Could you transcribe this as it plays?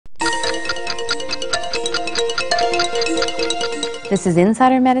This is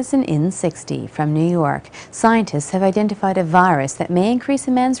Insider Medicine IN60 from New York. Scientists have identified a virus that may increase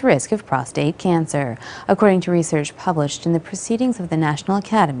a man's risk of prostate cancer, according to research published in the Proceedings of the National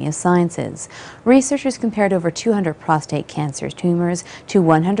Academy of Sciences. Researchers compared over 200 prostate cancer tumors to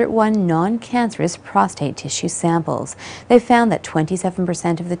 101 non-cancerous prostate tissue samples. They found that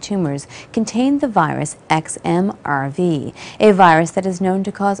 27% of the tumors contained the virus XMRV, a virus that is known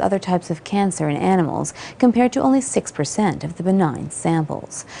to cause other types of cancer in animals, compared to only 6% of the benign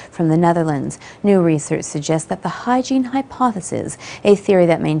samples. From the Netherlands, new research suggests that the hygiene hypothesis, a theory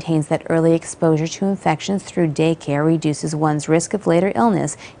that maintains that early exposure to infections through daycare reduces one's risk of later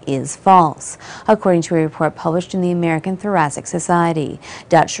illness, is false, according to a report published in the American Thoracic Society.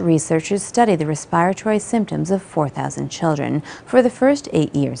 Dutch researchers studied the respiratory symptoms of 4,000 children for the first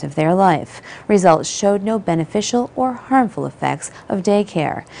 8 years of their life. Results showed no beneficial or harmful effects of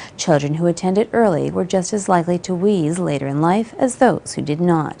daycare. Children who attended early were just as likely to wheeze later in life as those who did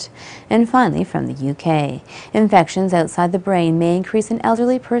not. And finally, from the UK, infections outside the brain may increase an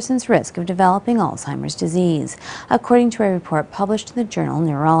elderly person's risk of developing Alzheimer's disease, according to a report published in the journal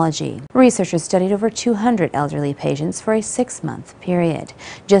Neurology. Researchers studied over 200 elderly patients for a 6-month period.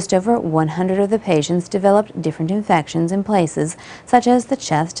 Just over 100 of the patients developed different infections in places such as the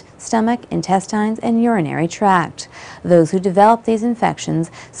chest, stomach, intestines, and urinary tract. Those who developed these infections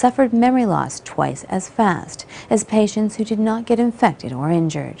suffered memory loss twice as fast as patients who did not get infected or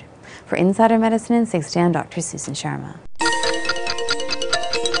injured. For Insider Medicine IN60, I'm Dr. Susan Sharma.